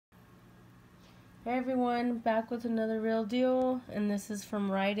Hey everyone, back with another real deal, and this is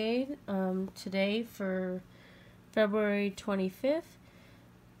from Rite Aid today for February 25th,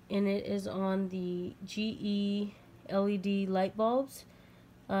 and it is on the GE LED light bulbs.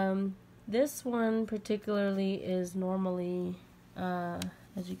 This one particularly is normally,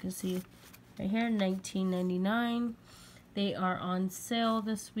 as you can see right here, $19.99. They are on sale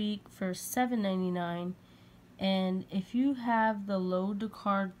this week for $7.99, and if you have the load to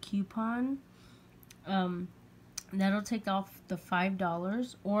card coupon, that'll take off the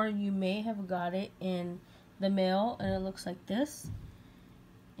 $5, or you may have got it in the mail and it looks like this,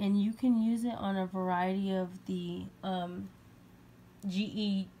 and you can use it on a variety of the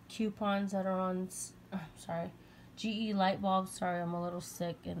GE coupons that are on GE light bulbs. Sorry, I'm a little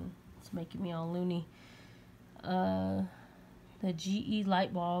sick and it's making me all loony. The GE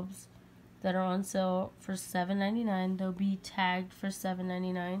light bulbs that are on sale for $7.99, they'll be tagged for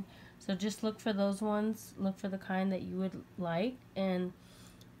 $7.99. So just look for those ones, look for the kind that you would like, and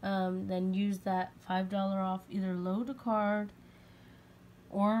then use that $5 off either load a card,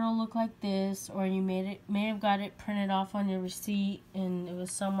 or it'll look like this, or you may have got it printed off on your receipt and it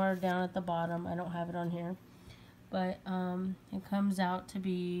was somewhere down at the bottom. I don't have it on here, but it comes out to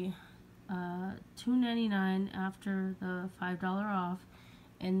be $2.99 after the $5 off,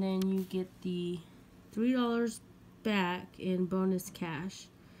 and then you get the $3 back in bonus cash,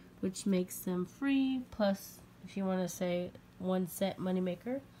 which makes them free, plus, if you want to say, 1-cent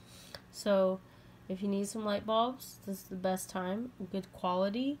moneymaker. So if you need some light bulbs, this is the best time. Good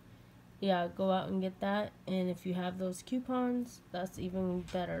quality, yeah, go out and get that. And if you have those coupons, that's even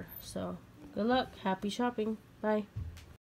better. So good luck, happy shopping, bye.